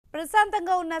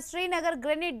ప్రశాంతంగా ఉన్న శ్రీనగర్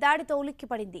గ్రెనేడ్ దాడితో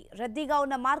ఉలిక్కిపడింది. రద్దీగా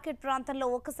ఉన్న మార్కెట్ ప్రాంతంలో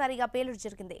ఒక్కసారిగా పేలుడు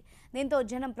జరిగింది. దీంతో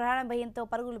జనం ప్రాణ భయంతో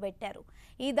పరుగులు పెట్టారు.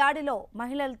 ఈ దాడిలో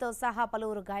మహిళలతో సహా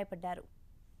పలువురు గాయపడ్డారు.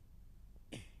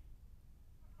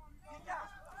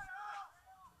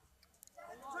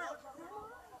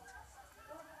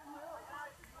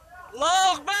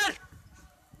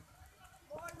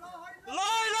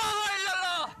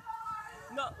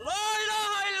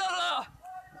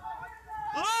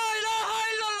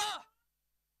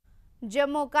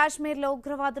 జమ్మూ కాశ్మీర్లో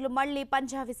ఉగ్రవాదులు మళ్లీ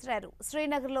పంజా విసిరారు.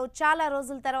 శ్రీనగర్లో చాలా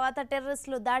రోజుల తర్వాత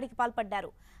టెర్రరిస్టులు దాడికి పాల్పడ్డారు.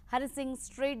 హరి సింగ్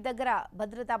స్ట్రీట్ దగ్గర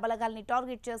భద్రతా బలగాల్ని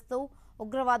టార్గెట్ చేస్తూ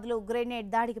ఉగ్రవాదులు గ్రెనేడ్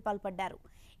దాడికి పాల్పడ్డారు.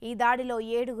 ఈ దాడిలో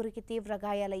 7గురికి తీవ్ర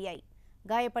గాయాలయ్యాయి.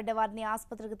 గాయపడ్డ వారిని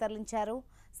ఆసుపత్రికి తరలించారు.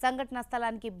 సంఘటనా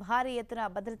స్థలానికి భారీ ఎత్తున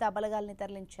భద్రతా బలగాల్ని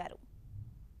తరలించారు.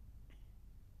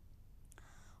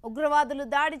 ఉగ్రవాదులు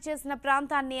దాడి చేసిన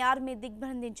ప్రాంతాన్ని ఆర్మీ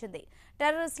దిగ్బంధించింది.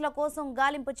 టెర్రరిస్టుల కోసం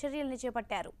గాలింపు చర్యల్ని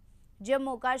చేపట్టారు.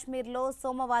 జమ్మూ కాశ్మీర్లో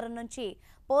సోమవారం నుంచి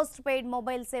పోస్ట్ పెయిడ్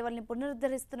మొబైల్ సేవల్ని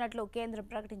పునరుద్ధరిస్తున్నట్లు కేంద్రం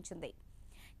ప్రకటించింది.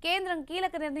 కేంద్రం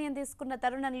కీలక నిర్ణయం తీసుకున్న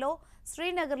తరుణంలో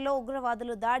శ్రీనగర్లో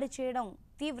ఉగ్రవాదులు దాడి చేయడం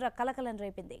తీవ్ర కలకలం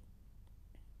రేపింది.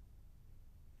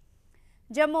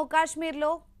 జమ్మూ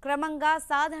కాశ్మీర్లో క్రమంగా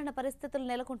సాధారణ పరిస్థితులు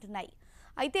నెలకొంటున్నాయి.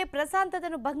 అయితే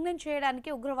ప్రశాంతతను భంగం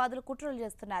చేయడానికి ఉగ్రవాదులు కుట్రలు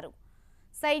చేస్తున్నారు.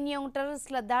 సైన్యం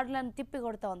టెర్రరిస్టుల దాడులను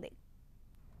తిప్పికొడుతోంది.